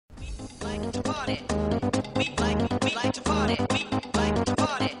like to party. We like to party. We like to party. We like to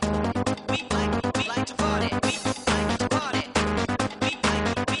party. We like to party.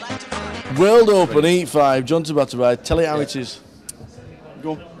 We like to party. World Open Heat 5, John Tabatabai, tell it how it is.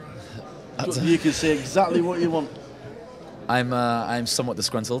 Go on. You can say exactly what you want. I'm somewhat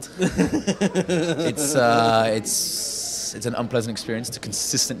disgruntled. It's an unpleasant experience to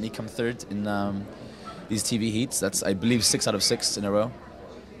consistently come third in these TV heats. That's, I believe, 6 out of 6 in a row.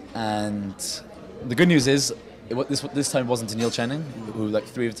 And the good news is, this time wasn't Neil Channing, who like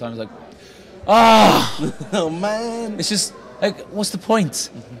 3 of the times Oh man! It's just like, what's the point?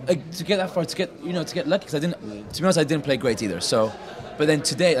 Like, to get that far, to get lucky. Because I didn't, to be honest, I didn't play great either. So, but then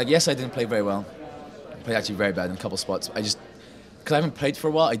today, like, yes, I didn't play very well. I played actually very bad in a couple spots. Because I haven't played for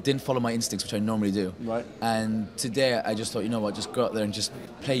a while, I didn't follow my instincts, which I normally do. Right. And today, I just thought, you know what, just go out there and just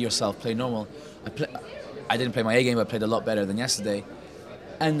play yourself, play normal. I didn't play my A game, but I played a lot better than yesterday.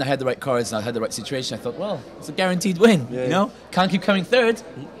 And I had the right cards, and I had the right situation. I thought, well, it's a guaranteed win, you know? Can't keep coming third.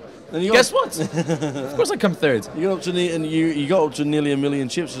 And guess what? Of course I come third. You got up to nearly 1 million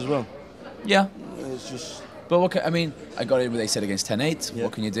chips as well. Yeah. It's just... But what I mean, I got in with A-set against 10-8. Yeah.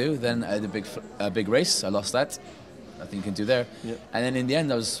 What can you do? Then I had a big race. I lost that. Nothing you can do there. Yeah. And then in the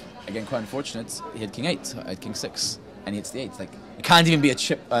end, I was, again, quite unfortunate. He had King 8. I had King 6. And he hits the 8. Like, it can't even be a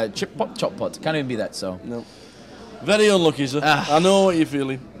chop pot. It can't even be that, so. No. Very unlucky, sir. I know what you're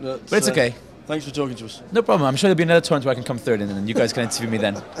feeling. But it's okay. Thanks for talking to us. No problem. I'm sure there'll be another tournament where I can come third, and then you guys can interview me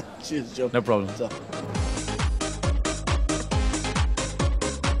then. Cheers, John. No problem. So.